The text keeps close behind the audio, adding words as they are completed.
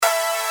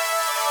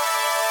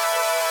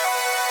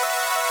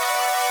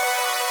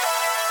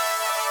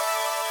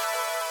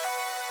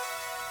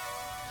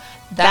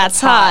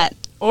That's hot.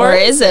 Or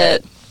is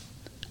it?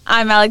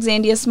 I'm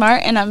Alexandria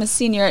Smart, and I'm a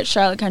senior at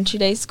Charlotte Country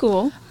Day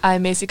School.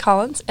 I'm Macy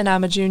Collins, and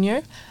I'm a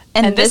junior.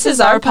 And this is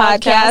our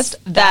podcast,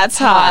 That's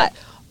Hot.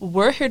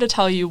 We're here to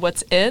tell you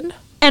what's in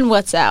and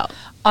what's out.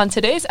 On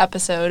today's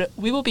episode,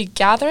 we will be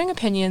gathering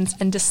opinions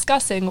and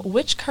discussing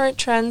which current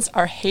trends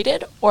are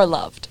hated or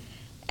loved.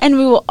 And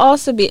we will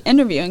also be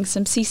interviewing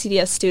some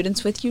CCDS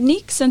students with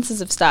unique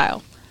senses of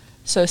style.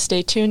 So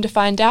stay tuned to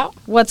find out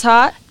what's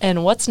hot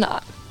and what's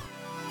not.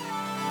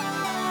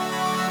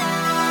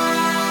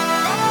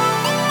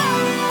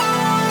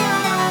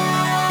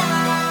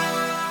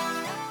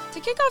 To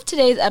kick off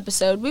today's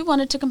episode, we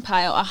wanted to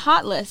compile a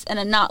hot list and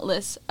a not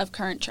list of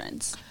current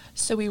trends.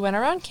 So we went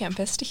around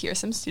campus to hear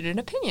some student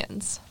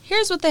opinions.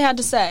 Here's what they had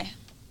to say.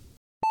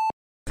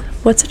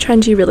 What's a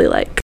trend you really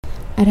like?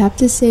 I'd have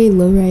to say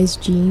low-rise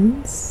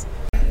jeans.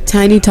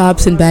 Tiny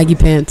tops and baggy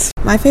pants.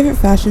 My favorite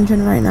fashion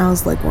trend right now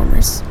is leg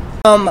warmers.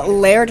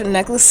 Layered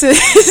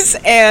necklaces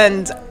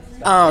and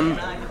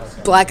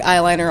black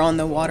eyeliner on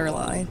the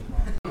waterline.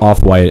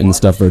 Off-White and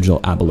stuff Virgil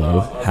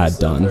Abloh had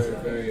done.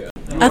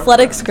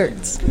 Athletic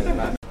skirts.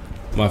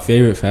 My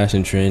favorite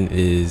fashion trend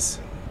is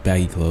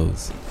baggy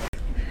clothes.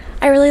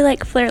 I really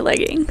like flare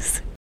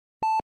leggings.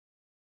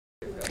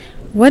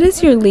 What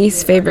is your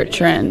least favorite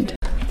trend?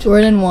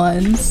 Jordan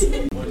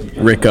 1s.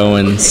 Rick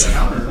Owens.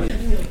 I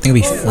think it'd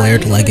be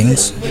flared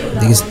leggings.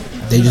 Because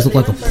they just look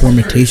like a poor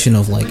imitation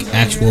of like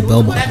actual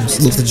bell bottoms.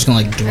 It looks like you're just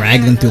gonna like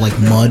drag them through like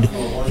mud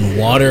and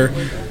water.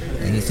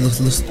 And it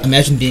looks,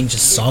 imagine being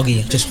just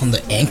soggy just on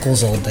the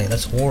ankles all day.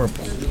 That's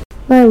horrible.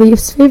 My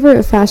least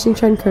favorite fashion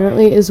trend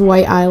currently is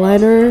white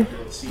eyeliner.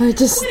 I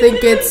just think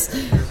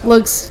it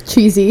looks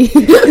cheesy.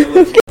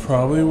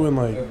 Probably when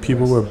like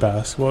people wear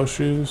basketball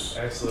shoes,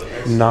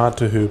 not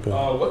to hoop in,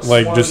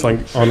 like just like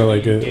on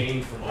a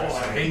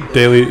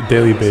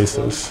daily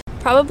basis.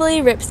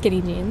 Probably ripped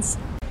skinny jeans.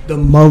 The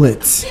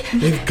mullets,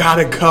 they've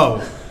gotta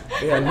go.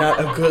 They are not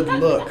a good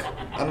look.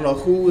 I don't know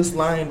who is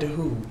lying to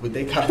who, but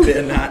they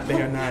are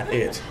not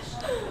it.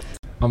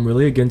 I'm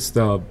really against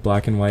the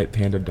black and white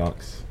panda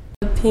ducks.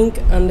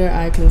 Pink under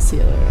eye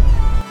concealer.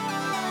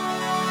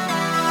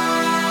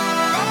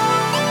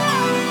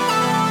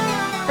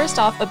 First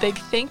off, a big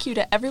thank you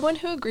to everyone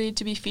who agreed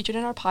to be featured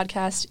in our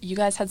podcast. You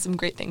guys had some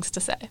great things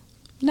to say.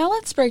 Now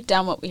let's break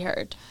down what we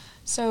heard.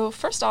 So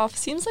first off,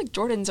 seems like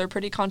Jordans are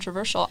pretty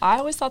controversial. I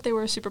always thought they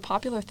were a super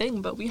popular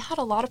thing, but we had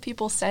a lot of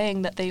people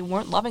saying that they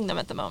weren't loving them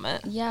at the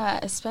moment. Yeah,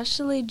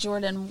 especially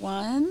Jordan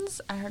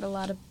 1s. I heard a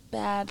lot of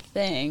bad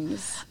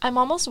things. I'm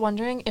almost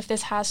wondering if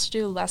this has to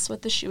do less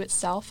with the shoe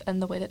itself and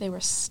the way that they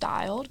were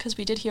styled, because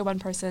we did hear one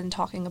person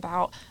talking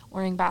about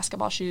wearing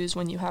basketball shoes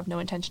when you have no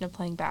intention of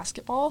playing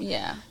basketball.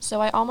 Yeah.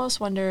 So I almost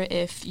wonder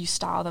if you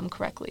style them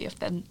correctly, if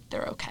then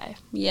they're okay.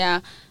 Yeah.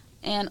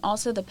 And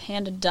also the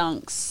panda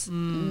dunks.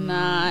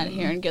 Not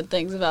hearing good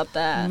things about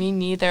that. Me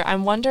neither.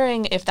 I'm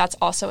wondering if that's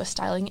also a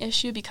styling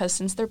issue, because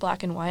since they're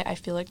black and white, I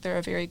feel like they're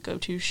a very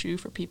go-to shoe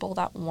for people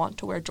that want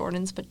to wear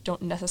Jordans but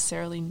don't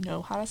necessarily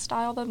know how to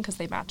style them because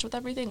they match with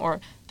everything,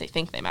 or they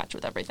think they match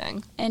with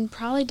everything. And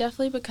probably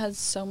definitely because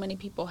so many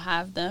people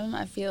have them,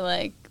 I feel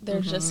like they're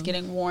just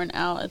getting worn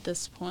out at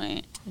this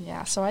point.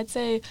 Yeah, so I'd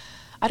say,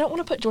 I don't want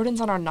to put Jordans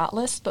on our not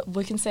list, but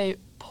we can say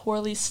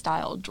poorly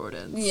styled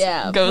Jordans.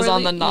 Yeah. Goes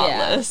on the not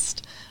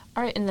list.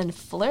 All right, and then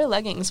flare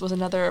leggings was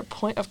another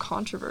point of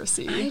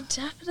controversy. I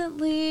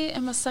definitely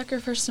am a sucker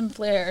for some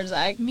flares.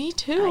 Me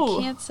too.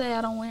 I can't say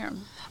I don't wear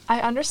them.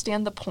 I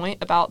understand the point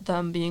about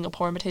them being a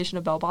poor imitation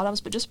of bell bottoms,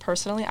 but just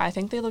personally, I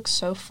think they look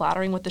so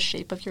flattering with the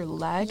shape of your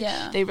leg.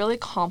 Yeah. They really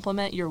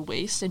complement your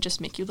waist and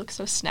just make you look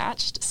so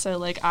snatched. So,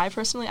 like, I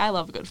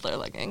love a good flare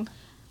legging.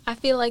 I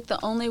feel like the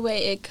only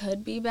way it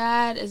could be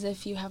bad is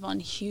if you have on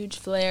huge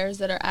flares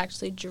that are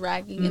actually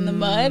dragging in the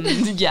mud.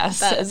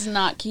 Yes. That is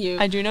not cute.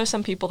 I do know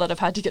some people that have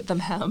had to get them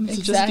hemmed just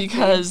Exactly.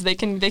 because they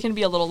can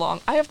be a little long.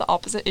 I have the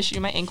opposite issue.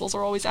 My ankles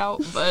are always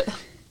out, but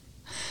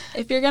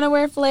if you're going to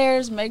wear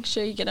flares, make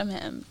sure you get them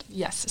hemmed.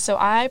 Yes. So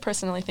I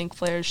personally think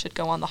flares should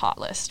go on the hot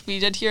list. We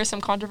did hear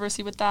some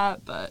controversy with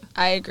that, but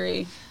I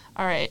agree.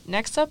 All right.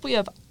 Next up, we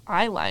have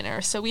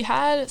eyeliner. So we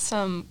had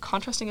some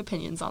contrasting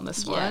opinions on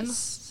this one.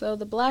 Yes. So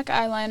the black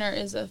eyeliner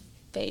is a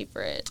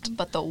favorite.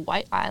 But the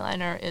white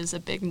eyeliner is a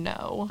big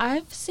no.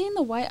 I've seen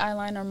the white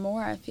eyeliner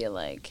more, I feel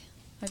like.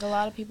 Like, a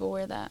lot of people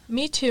wear that.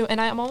 Me too, and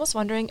I'm almost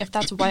wondering if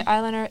that's white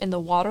eyeliner in the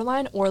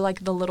waterline or,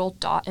 like, the little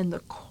dot in the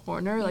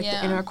corner, like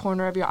the inner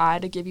corner of your eye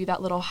to give you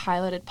that little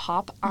highlighted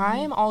pop.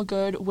 I'm all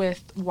good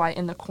with white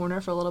in the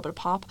corner for a little bit of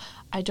pop.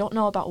 I don't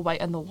know about white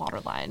in the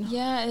waterline.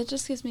 Yeah, it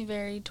just gives me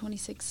very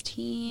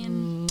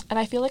 2016. And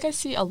I feel like I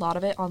see a lot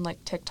of it on,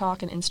 like,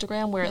 TikTok and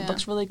Instagram where it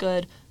looks really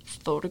good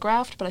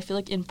photographed, but I feel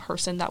like in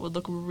person that would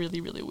look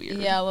really, really weird.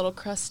 Yeah, a little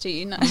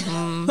crusty.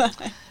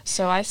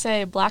 So I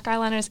say black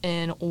eyeliner is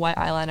in, white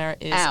eyeliner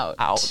is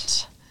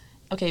out.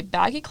 Okay,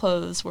 baggy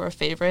clothes were a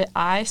favorite.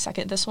 I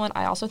second this one.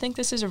 I also think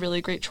this is a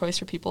really great choice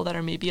for people that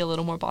are maybe a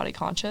little more body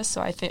conscious.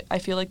 So I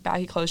feel like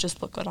baggy clothes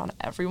just look good on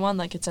everyone.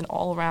 Like it's an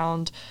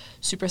all-around,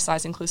 super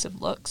size inclusive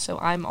look. So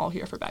I'm all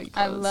here for baggy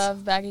clothes. I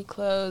love baggy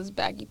clothes,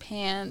 baggy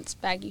pants,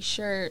 baggy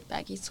shirt,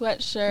 baggy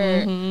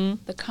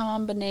sweatshirt, the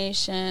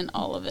combination,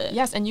 all of it.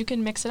 Yes, and you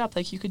can mix it up.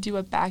 Like you could do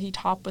a baggy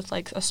top with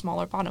like a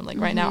smaller bottom. Like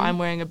right now I'm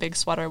wearing a big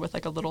sweater with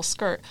like a little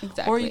skirt.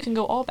 Exactly. Or you can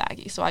go all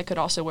baggy. So I could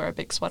also wear a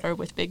big sweater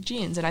with big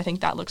jeans, and I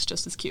think that looks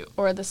just as cute.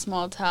 Or the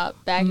small top,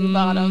 baggy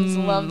bottoms.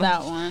 Love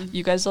that one.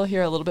 You guys will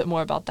hear a little bit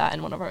more about that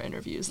in one of our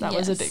interviews. That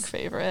was a big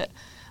favorite.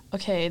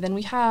 Okay, then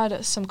we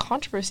had some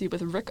controversy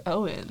with Rick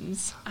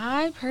Owens.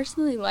 I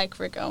personally like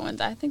Rick Owens.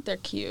 I think they're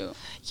cute.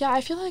 Yeah,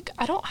 I feel like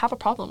I don't have a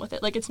problem with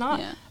it. Like, it's not...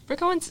 Yeah.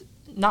 Rick Owens,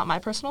 not my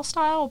personal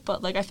style,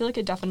 but, like, I feel like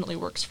it definitely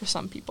works for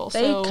some people.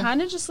 They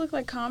kind of just look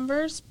like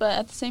Converse, but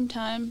at the same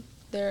time,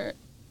 they're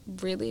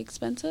really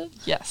expensive.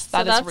 Yes,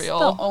 that is real.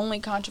 That's the only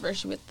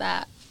controversy with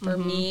that for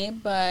me,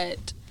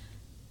 but...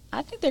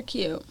 I think they're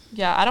cute.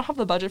 Yeah, I don't have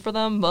the budget for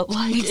them, but,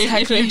 like,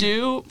 if you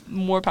do,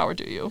 more power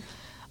to you.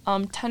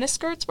 Tennis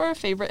skirts were a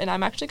favorite, and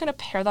I'm actually going to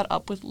pair that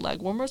up with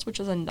leg warmers,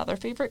 which is another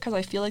favorite, because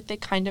I feel like they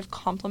kind of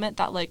complement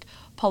that, like,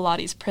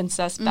 Pilates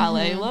princess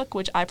ballet look,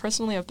 which I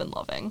personally have been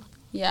loving.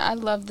 Yeah, I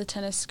love the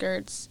tennis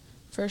skirts,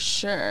 for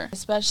sure.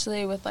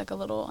 Especially with, like, a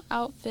little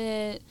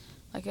outfit,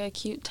 like a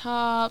cute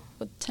top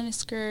with tennis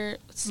skirt,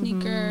 with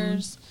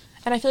sneakers.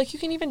 And I feel like you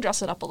can even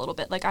dress it up a little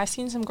bit. Like, I've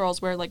seen some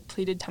girls wear, like,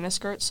 pleated tennis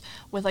skirts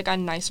with, like, a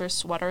nicer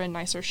sweater and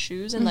nicer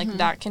shoes. And, like,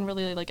 that can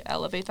really, like,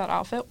 elevate that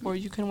outfit. Or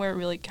you can wear it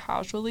really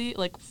casually,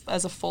 like,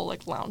 as a full,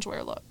 like,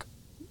 loungewear look.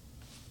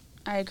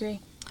 I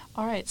agree.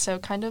 All right. So,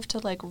 kind of to,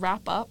 like,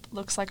 wrap up,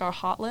 looks like our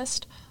hot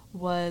list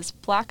was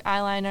black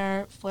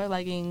eyeliner, flare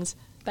leggings,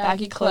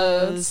 baggy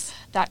clothes,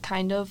 that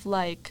kind of,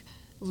 like,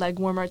 leg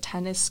warmer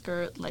tennis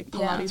skirt, like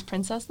Pilates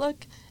princess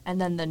look. And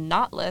then the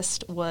not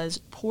list was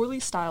poorly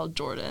styled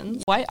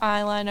Jordans, white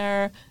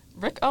eyeliner,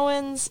 Rick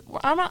Owens.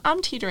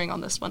 I'm teetering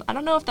on this one. I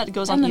don't know if that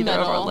goes on either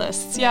of our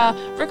lists. Yeah,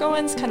 Rick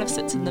Owens kind of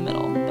sits in the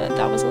middle, but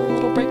that was a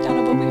little breakdown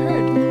of what we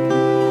heard.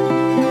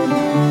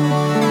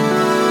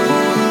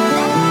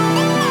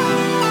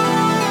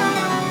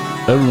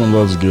 Everyone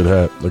loves a good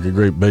hat, like a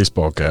great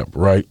baseball cap,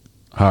 right?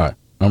 Hi,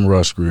 I'm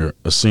Russ Greer,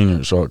 a senior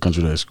at Charlotte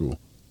Country Day School.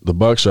 The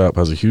Buck Shop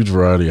has a huge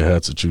variety of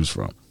hats to choose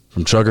from.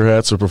 From trucker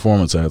hats or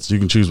performance hats, you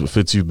can choose what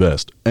fits you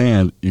best.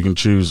 And you can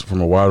choose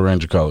from a wide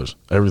range of colors,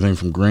 everything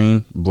from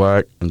green,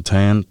 black, and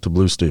tan to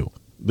blue steel.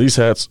 These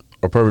hats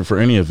are perfect for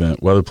any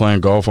event, whether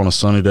playing golf on a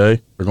sunny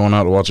day or going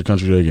out to watch a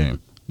Country Day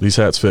game. These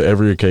hats fit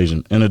every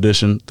occasion. In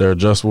addition, they're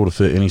adjustable to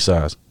fit any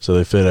size, so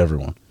they fit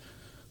everyone.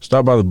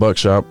 Stop by the Buck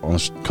Shop on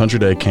the Country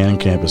Day Cannon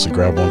campus and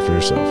grab one for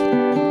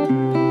yourself.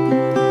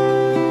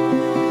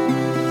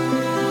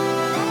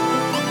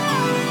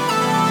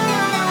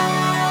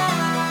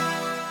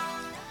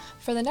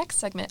 For the next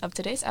segment of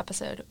today's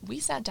episode, we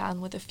sat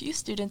down with a few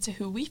students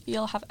who we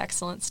feel have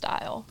excellent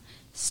style.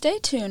 Stay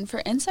tuned for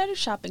insider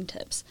shopping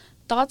tips,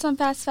 thoughts on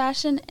fast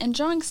fashion, and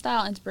drawing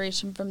style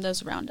inspiration from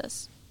those around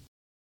us.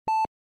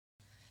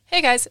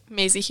 Hey guys,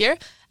 Maisie here.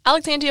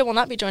 Alexandria will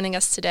not be joining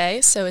us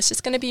today, so it's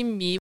just going to be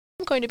me.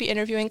 I'm going to be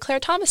interviewing Claire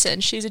Thomason.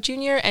 She's a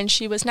junior, and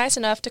she was nice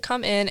enough to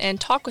come in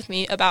and talk with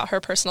me about her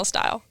personal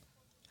style.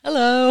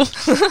 Hello.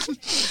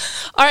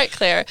 All right,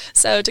 Claire.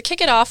 So to kick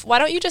it off, why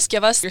don't you just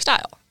give us your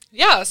style?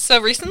 Yeah, so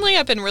recently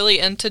I've been really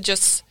into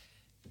just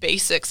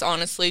basics,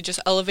 honestly, just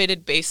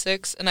elevated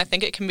basics, and I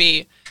think it can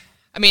be,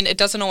 it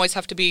doesn't always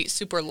have to be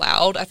super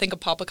loud. I think a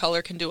pop of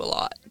color can do a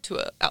lot to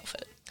an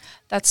outfit.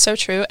 That's so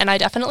true, and I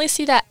definitely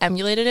see that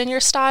emulated in your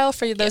style.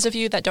 For those of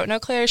you that don't know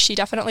Claire, she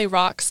definitely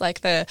rocks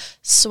like the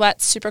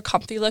sweat, super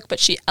comfy look, but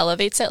she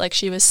elevates it, like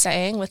she was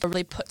saying, with a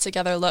really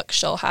put-together look.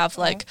 She'll have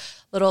like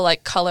little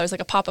like colors,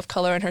 like a pop of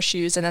color in her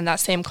shoes, and then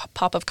that same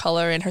pop of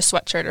color in her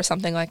sweatshirt or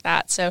something like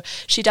that. So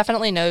she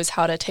definitely knows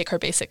how to take her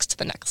basics to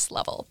the next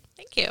level.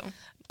 Thank you.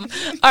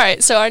 All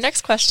right, so our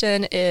next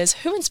question is,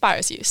 who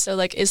inspires you? So,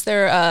 like, is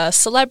there a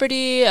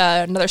celebrity,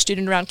 another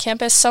student around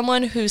campus,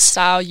 someone whose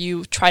style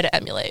you try to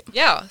emulate?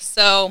 Yeah,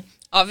 so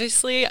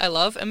obviously I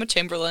love Emma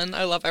Chamberlain.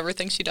 I love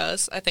everything she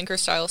does. I think her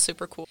style is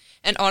super cool.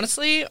 And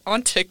honestly,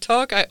 on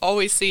TikTok, I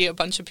always see a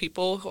bunch of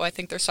people who I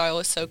think their style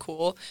is so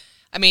cool.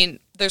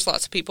 There's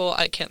lots of people.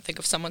 I can't think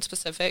of someone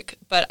specific,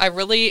 but I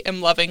really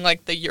am loving,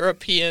 like, the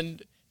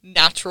European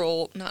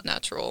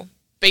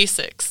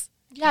basics.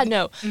 Yeah,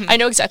 no, I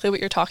know exactly what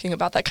you're talking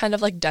about, that kind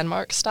of like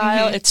Denmark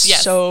style. It's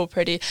so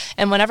pretty.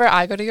 And whenever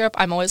I go to Europe,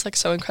 I'm always like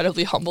so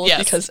incredibly humbled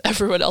because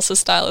everyone else's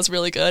style is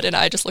really good and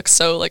I just look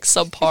so like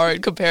subpar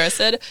in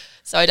comparison.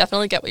 So I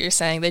definitely get what you're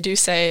saying. They do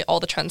say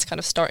all the trends kind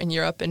of start in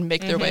Europe and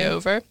make their way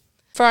over.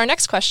 For our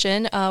next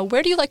question,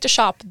 where do you like to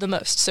shop the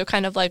most? So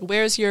kind of like,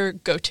 where's your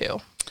go-to?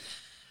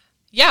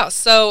 Yeah,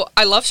 so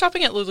I love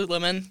shopping at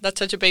Lululemon. That's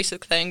such a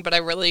basic thing, but I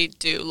really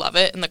do love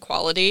it and the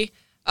quality.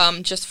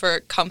 Just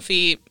for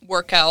comfy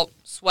workout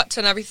sweats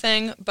and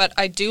everything. But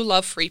I do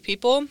love Free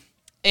People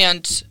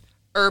and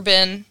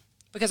Urban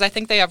because I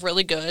think they have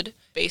really good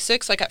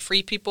basics. Like at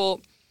Free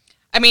People,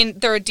 I mean,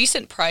 they're a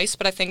decent price,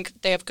 but I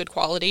think they have good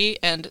quality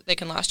and they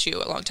can last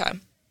you a long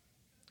time.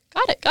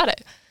 Got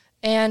it.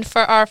 And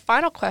for our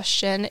final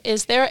question,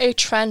 is there a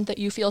trend that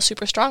you feel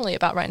super strongly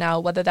about right now,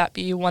 whether that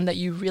be one that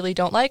you really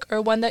don't like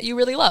or one that you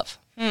really love?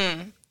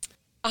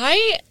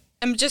 I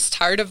am just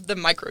tired of the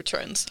micro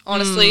trends,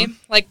 honestly.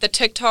 Like the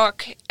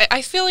TikTok,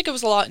 I feel like it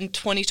was a lot in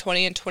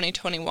 2020 and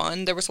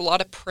 2021. There was a lot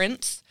of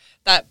prints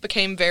that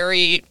became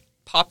very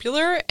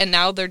popular, and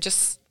now they're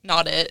just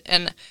not it.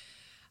 And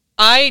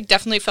I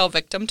definitely fell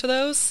victim to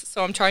those,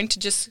 so I'm trying to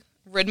just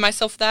rid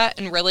myself of that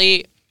and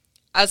really,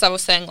 as I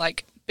was saying,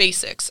 like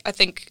basics. I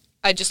think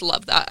I just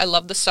love that. I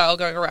love the style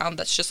going around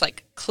that's just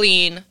like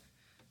clean,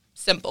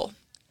 simple.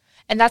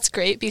 And that's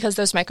great because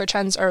those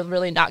microtrends are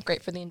really not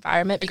great for the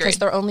environment because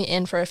they're only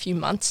in for a few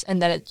months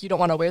and then you don't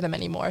want to wear them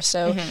anymore.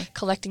 So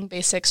collecting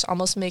basics,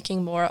 almost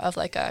making more of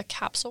like a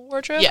capsule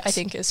wardrobe, I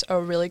think is a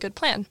really good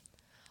plan.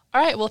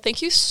 All right. Well,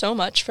 thank you so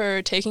much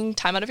for taking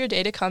time out of your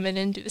day to come in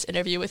and do this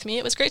interview with me.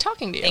 It was great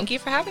talking to you. Thank you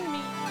for having me.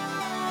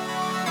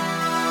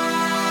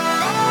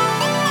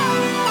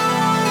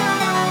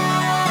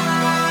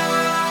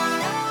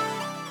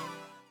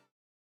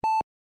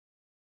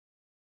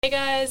 Hey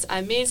guys,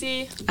 I'm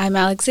Maisie. I'm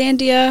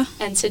Alexandria.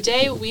 And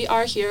today we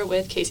are here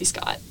with Casey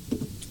Scott.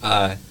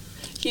 Hi.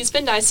 He's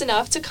been nice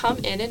enough to come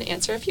in and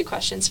answer a few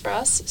questions for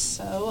us,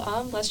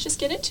 so let's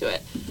just get into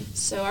it.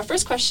 So our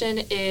first question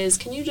is,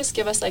 can you just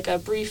give us like a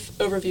brief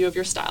overview of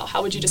your style?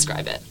 How would you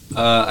describe it?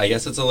 I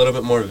guess it's a little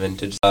bit more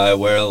vintage. I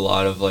wear a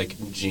lot of like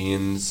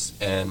jeans,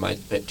 and my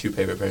two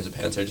favorite pairs of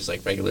pants are just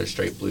like regular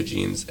straight blue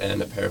jeans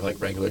and a pair of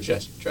like regular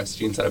dress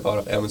jeans that I bought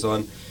off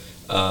Amazon.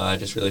 I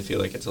just really feel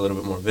like it's a little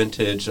bit more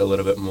vintage, a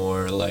little bit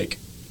more like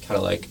kind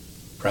of like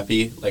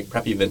preppy. Like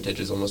preppy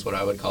vintage is almost what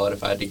I would call it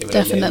if I had to give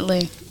it a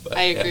name. But,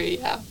 I agree,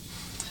 yeah.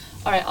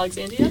 All right,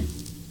 Alexandria?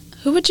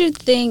 Who would you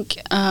think,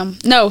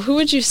 who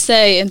would you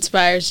say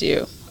inspires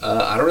you?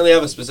 I don't really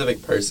have a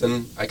specific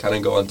person. I kind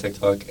of go on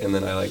TikTok and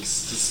then I like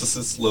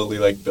slowly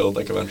like build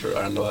like a bunch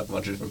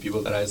of different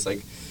people that I just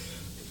like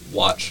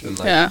watch and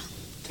like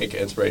take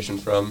inspiration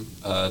from.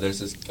 There's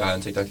this guy on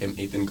TikTok named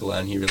Ethan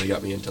Glenn. He really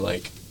got me into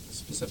like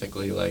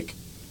specifically like,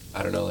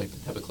 I don't know, like the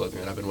type of clothing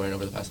that I've been wearing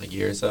over the past like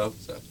year or so.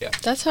 So yeah.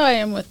 That's how I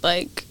am with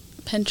like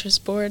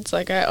Pinterest boards.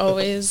 Like I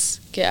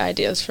always get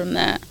ideas from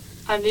that.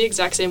 I'm the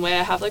exact same way.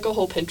 I have like a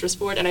whole Pinterest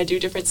board and I do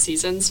different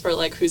seasons for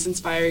like who's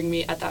inspiring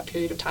me at that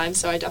period of time.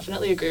 So I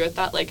definitely agree with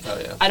that. Like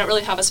I don't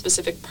really have a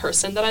specific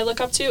person that I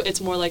look up to. It's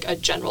more like a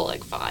general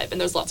like vibe,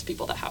 and there's lots of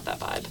people that have that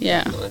vibe.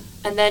 Yeah.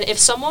 And then if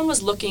someone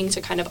was looking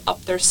to kind of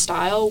up their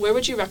style, where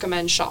would you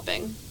recommend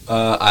shopping?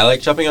 I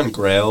like shopping on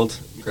Grailed.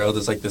 Grailed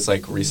is like this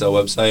like resale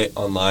website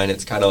online.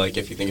 It's kind of like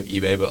if you think of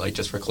eBay, but like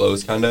just for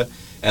clothes kind of.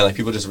 And like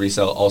people just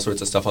resell all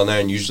sorts of stuff on there,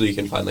 and usually you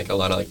can find like a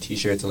lot of like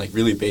t-shirts and like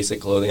really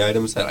basic clothing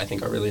items that I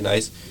think are really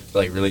nice, but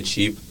like really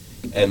cheap.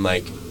 And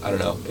like I don't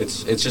know,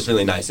 it's just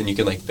really nice, and you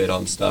can like bid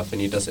on stuff,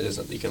 and you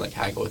can like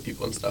haggle with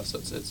people and stuff. So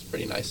it's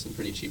pretty nice and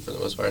pretty cheap for the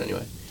most part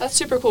anyway. That's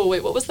super cool.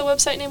 Wait, what was the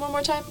website name one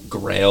more time?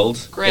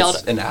 Grailed. Grailed.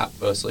 It's an app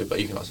mostly, but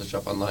you can also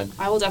shop online.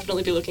 I will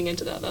definitely be looking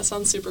into that. That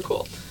sounds super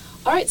cool.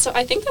 All right, so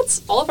I think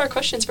that's all of our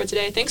questions for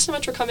today. Thanks so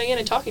much for coming in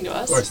and talking to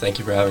us. Of course, thank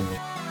you for having me.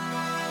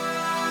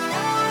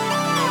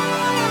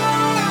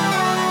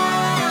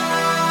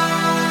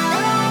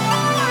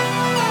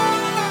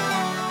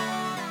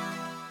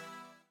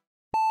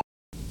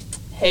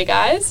 Hey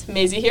guys,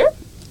 Maisie here.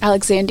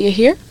 Alexandria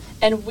here.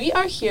 And we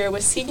are here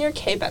with Senior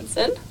Kay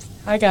Benson.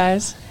 Hi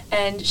guys.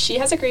 And she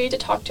has agreed to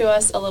talk to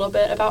us a little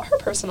bit about her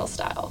personal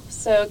style.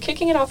 So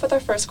kicking it off with our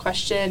first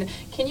question,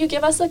 can you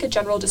give us like a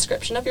general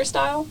description of your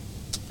style?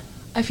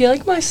 I feel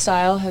like my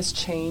style has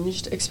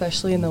changed,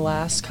 especially in the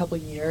last couple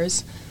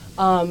years.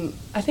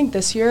 I think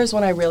this year is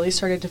when I really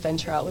started to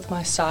venture out with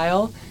my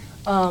style.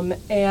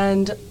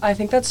 And I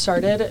think that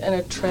started in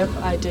a trip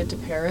I did to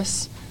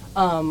Paris.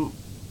 And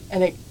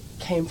it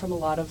came from a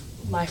lot of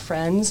my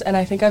friends. And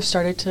I think I've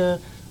started to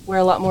wear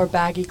a lot more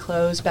baggy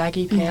clothes,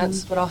 baggy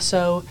pants, but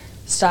also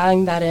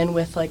styling that in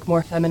with like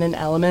more feminine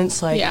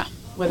elements, like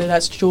whether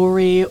that's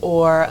jewelry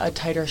or a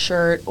tighter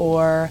shirt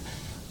or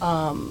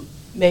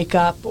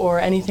makeup or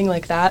anything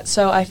like that.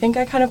 So I think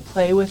I kind of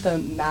play with the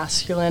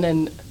masculine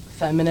and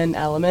feminine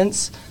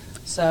elements.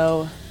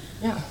 So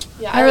yeah,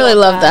 I really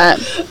love that.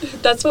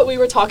 That's what we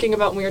were talking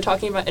about when we were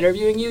talking about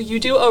interviewing you. You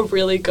do a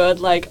really good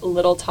like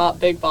little top,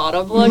 big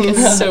bottom look.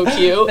 It's so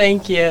cute.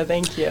 Thank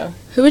you.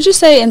 Who would you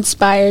say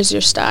inspires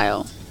your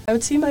style? I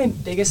would say my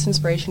biggest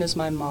inspiration is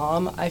my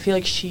mom. I feel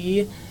like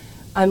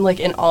I'm like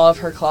in awe of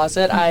her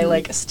closet. I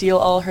like steal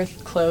all her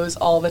clothes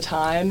all the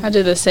time. I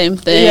do the same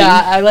thing.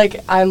 Yeah,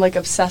 I'm like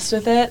obsessed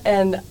with it,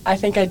 and I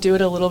think I do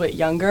it a little bit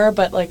younger,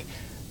 but like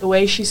the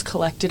way she's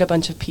collected a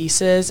bunch of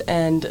pieces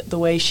and the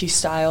way she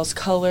styles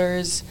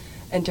colors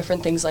and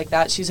different things like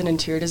that. She's an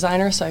interior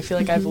designer, so I feel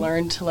like I've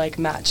learned to like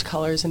match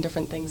colors and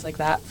different things like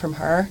that from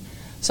her.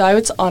 So I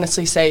would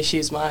honestly say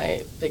she's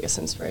my biggest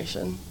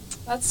inspiration.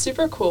 That's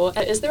super cool.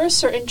 Is there a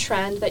certain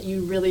trend that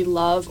you really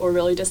love or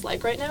really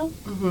dislike right now?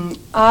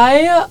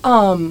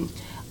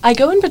 I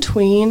go in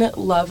between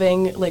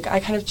loving, like, I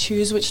kind of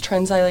choose which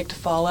trends I like to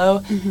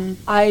follow.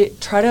 I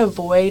try to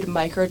avoid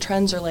micro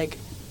trends or, like,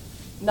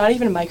 not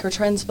even micro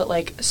trends, but,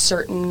 like,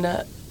 certain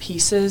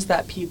pieces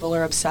that people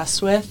are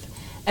obsessed with.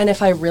 And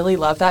if I really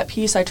love that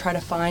piece, I try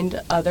to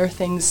find other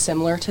things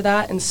similar to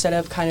that instead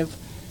of kind of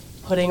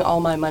putting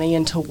all my money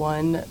into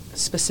one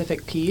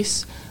specific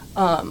piece.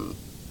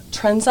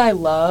 Trends I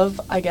love,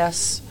 I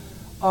guess,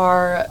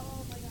 are...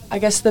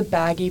 the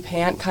baggy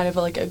pant, kind of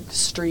like a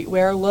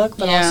streetwear look,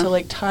 but also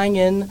like tying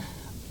in.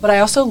 But I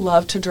also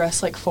love to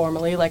dress like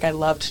formally. Like I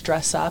love to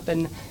dress up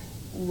and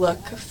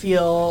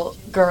feel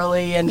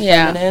girly and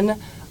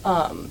feminine.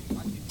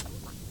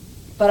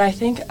 But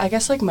I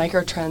guess like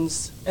micro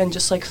trends and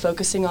just like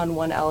focusing on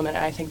one element.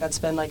 I think that's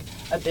been like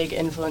a big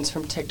influence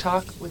from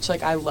TikTok, which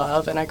like I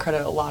love and I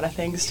credit a lot of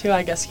things to.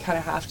 I guess you kind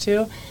of have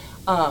to.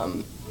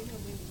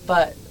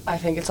 But I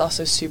think it's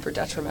also super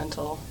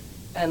detrimental.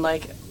 And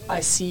like I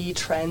see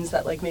trends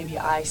that like maybe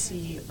I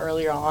see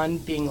earlier on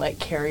being like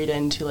carried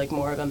into like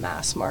more of a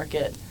mass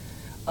market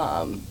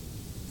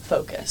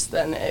focus,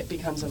 then it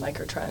becomes a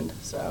micro trend.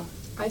 So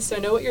I so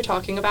know what you're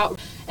talking about,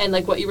 and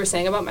like what you were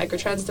saying about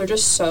microtrends, they're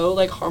just so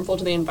like harmful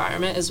to the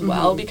environment as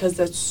well, because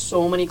there's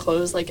so many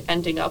clothes like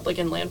ending up like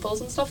in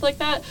landfills and stuff like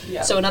that.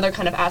 So another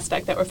kind of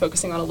aspect that we're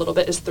focusing on a little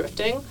bit is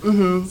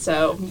thrifting.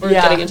 So we're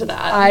getting into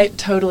that. I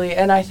totally,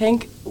 and I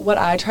think what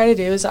I try to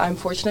do is I'm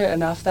fortunate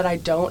enough that I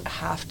don't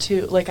have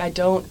to, like I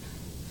don't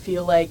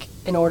feel like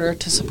in order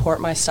to support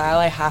my style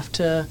I have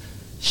to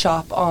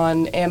shop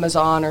on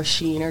Amazon or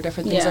Shein or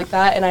different things like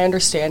that, and I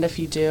understand if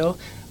you do,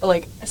 but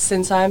like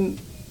since I'm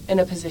in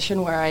a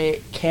position where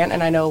I can't,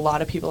 and I know a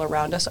lot of people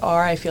around us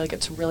are, I feel like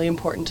it's really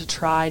important to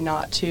try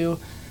not to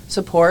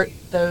support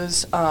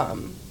those like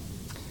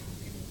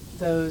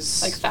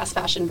fast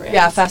fashion brands.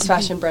 Yeah, fast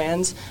fashion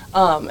brands.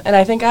 And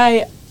I think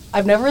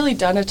I've never really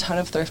done a ton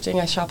of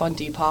thrifting. I shop on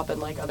Depop and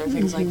like other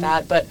things like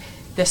that, but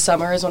this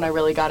summer is when I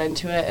really got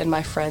into it, and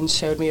my friends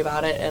showed me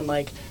about it, and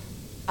like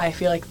I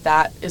feel like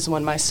that is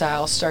when my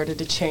style started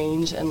to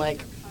change. And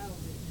like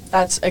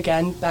that's,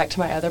 again, back to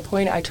my other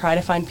point, I try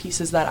to find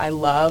pieces that I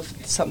love,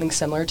 something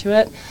similar to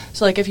it.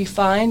 So, like, if you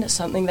find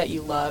something that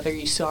you love or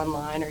you see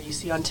online or you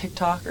see on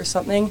TikTok or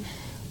something,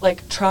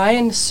 like, try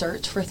and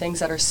search for things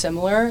that are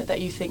similar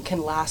that you think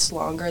can last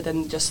longer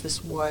than just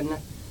this one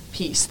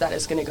piece that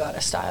is going to go out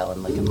of style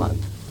in, like, a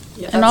month.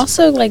 Yeah, and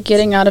also, like,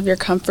 getting out of your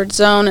comfort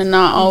zone and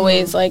not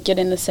always, like,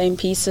 getting the same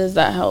pieces,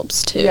 that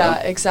helps, too. Yeah,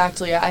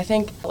 exactly. I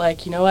think,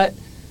 like, you know what?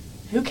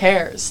 Who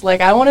cares? Like,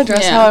 I want to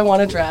dress how I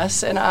want to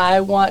dress, and I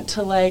want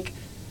to, like,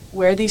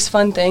 wear these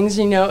fun things.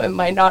 You know, it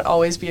might not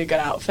always be a good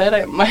outfit.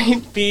 It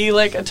might be,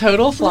 like, a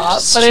total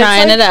flop. Just but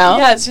trying it's, like, it out.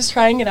 Yeah, it's just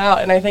trying it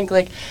out. And I think,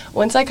 like,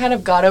 once I kind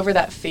of got over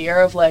that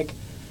fear of, like,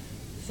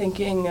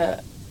 thinking,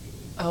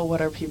 oh, what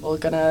are people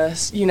gonna,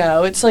 you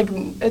know, it's, like,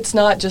 it's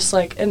not just,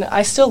 like, and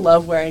I still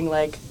love wearing,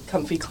 like,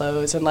 comfy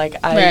clothes. And, like,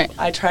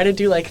 I try to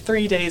do, like,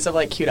 3 days of,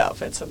 like, cute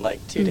outfits and,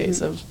 like, 2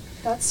 days of...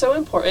 That's so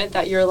important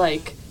that you're,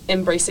 like,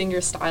 embracing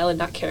your style and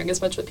not caring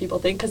as much what people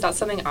think, because that's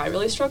something I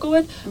really struggle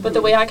with. But the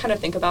way I kind of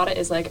think about it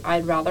is, like,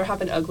 I'd rather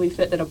have an ugly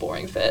fit than a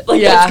boring fit.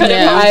 Like, that's kind of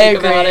how I think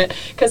about it.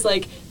 Because,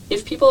 like,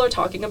 if people are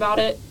talking about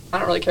it, I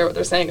don't really care what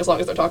they're saying as long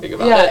as they're talking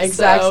about it. Yeah,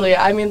 exactly. So.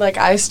 I mean, like,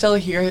 I still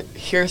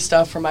hear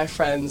stuff from my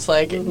friends,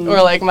 like,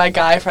 or, like, my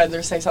guy friends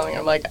or say something,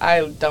 I'm like,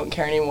 I don't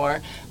care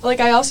anymore. But,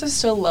 like, I also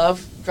still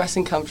love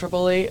dressing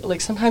comfortably.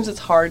 Like, sometimes it's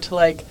hard to,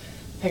 like,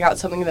 pick out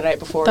something the night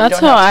before. That's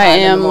how I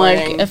am.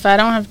 Like, if I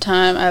don't have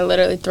time, I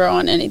literally throw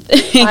on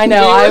anything. I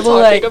know. I will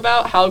talking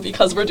about how,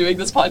 because we're doing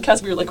this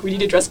podcast, we were like, we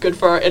need to dress good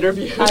for our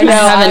interview. I know.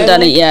 I haven't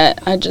done it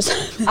yet.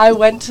 I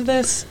went to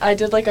this. I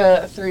did like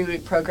a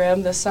 3-week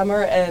program this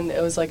summer, and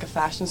it was like a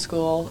fashion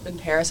school in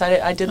Paris.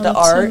 I did the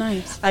art. So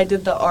nice. I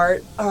did the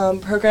art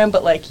program,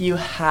 but like you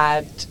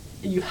had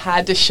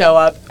to show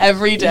up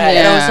every day.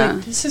 And I was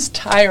like, this is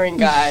tiring,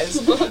 guys.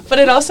 But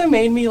it also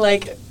made me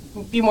like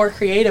be more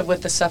creative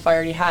with the stuff I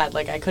already had.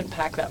 Like, I couldn't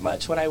pack that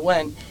much when I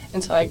went,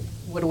 and so I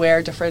would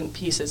wear different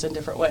pieces in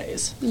different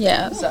ways.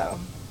 Yeah. So.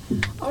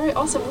 All right,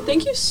 awesome. Well,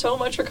 thank you so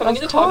much for coming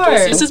to talk to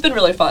us. This has been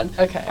really fun.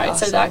 Okay, all right,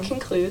 awesome. So that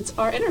concludes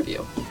our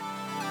interview.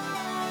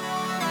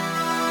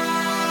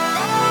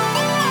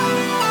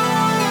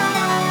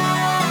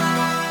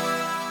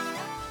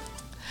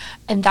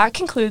 And that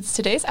concludes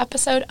today's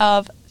episode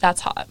of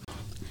That's Hot.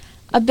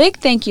 A big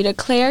thank you to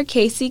Claire,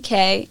 Casey,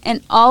 Kay,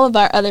 and all of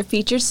our other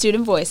featured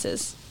student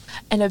voices.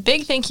 And a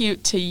big thank you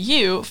to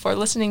you for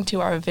listening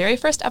to our very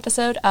first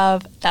episode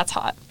of That's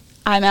Hot.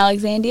 I'm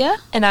Alexandria.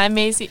 And I'm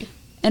Maisie.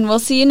 And we'll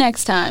see you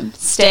next time.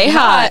 Stay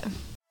hot.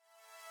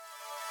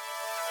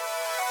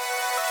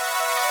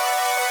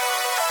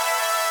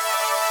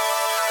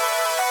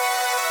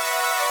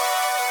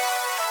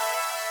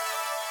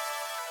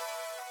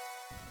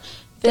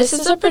 This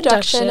is a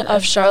production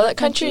of Charlotte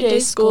Country Day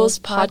School's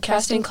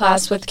Podcasting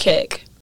Class with Kick.